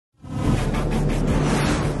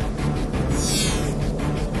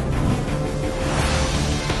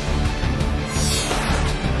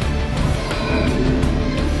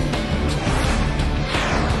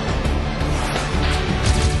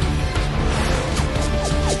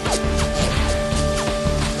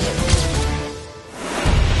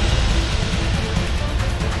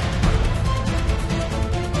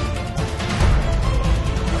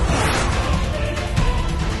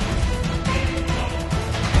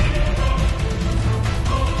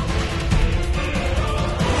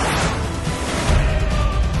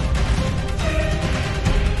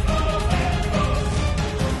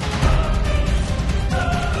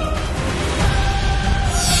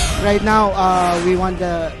right now we want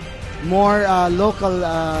the more local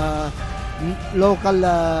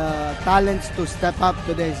talents to step up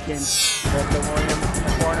to this game. Get to Williams in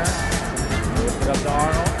the corner. Lift it up to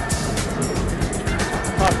Arnold.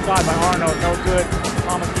 Tough shot by Arnold, no good.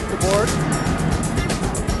 Thomas keeps the board.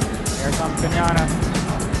 Here comes Kenyana.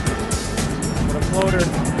 With a floater.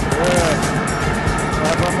 Good.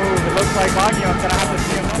 Clever move. It looks like Baguio's going to have to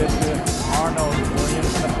see him this good. Arnold, Williams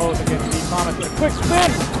in the post against Steve Thomas. With a quick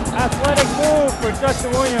spin. Athletic move for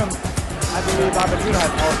Justin Williams. I believe Avenida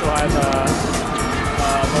also has a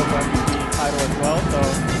local MVP title as well, so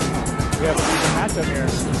we have a decent matchup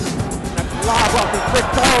here. That's lob up to quick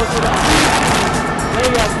Charles with a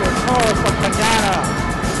layup for Charles from Kenyana.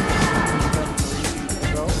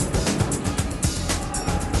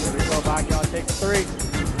 Here we go, Baguio takes three.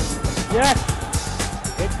 Yes,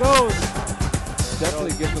 it goes.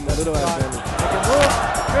 Definitely gives him a little advantage. Make it move.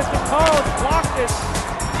 Christian Charles blocked it.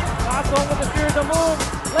 Last one with a series of moves.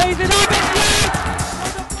 Lays it up and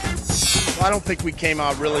yes! I don't think we came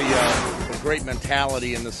out really with a great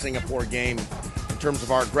mentality in the Singapore game in terms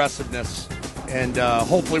of our aggressiveness, and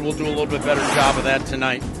hopefully we'll do a little bit better job of that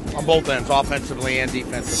tonight on both ends, offensively and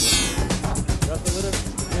defensively. Just a little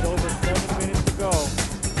bit over 7 minutes to go.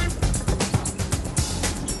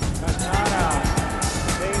 Kenyana,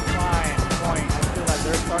 baseline point. I feel like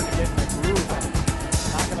they're starting to get in the groove.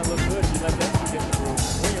 Not going to look good if you let them get the groove.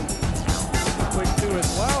 Williams, quick two as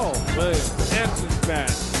well. Williams answers back.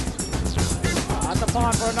 At the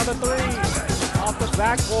pond for another three. Off the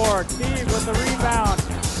backboard. Steve with the rebound.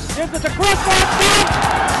 Gives it to Chris Steve.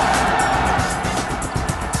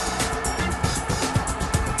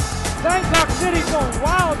 Bangkok City going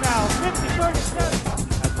wild now.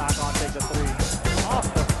 50-37. As Saigon takes a three. Off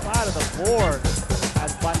the side of the board.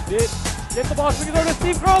 As Bandit gets the ball. Swings over to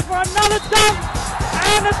Steve Gross for another dunk.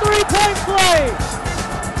 And a three-point play.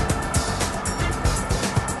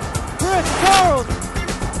 Chris Charles.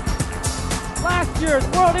 Last year's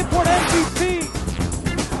World Import MVP.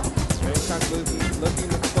 Bangkok looking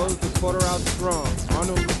to close the quarter out strong.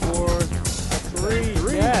 Arnold scores a three.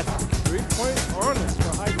 Yes. 3-point Arnold.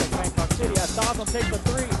 For Hi-Tech Bangkok City. As Dawson takes a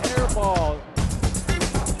three. Air ball.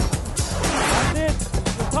 That's it.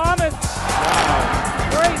 To Thomas. Wow.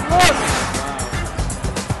 Great look. Wow.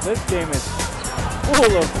 This game is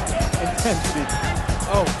full of intensity.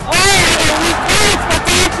 Oh. Oh! He takes the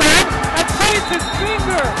defense and plays his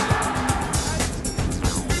finger.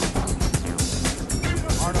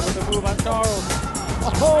 Arnold with the move on Charles.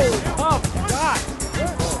 Oh, tough shot.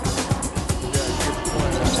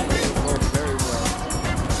 Worked very well.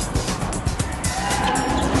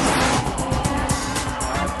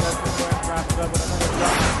 Wraps up with another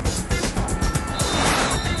shot.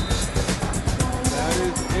 That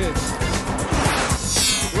is it.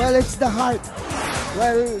 Well, it's the heart.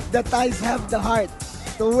 Well, the Thais have the heart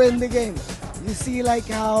to win the game. You see like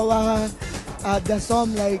how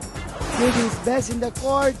Dasom like did his best in the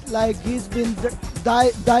court, like he's been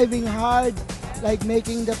diving hard, like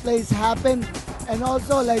making the plays happen, and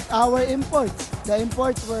also like our imports. The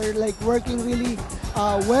imports were like working really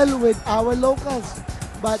well with our locals,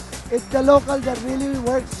 but it's the local that really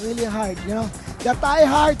works really hard. You know, the Thai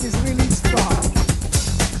heart is really strong.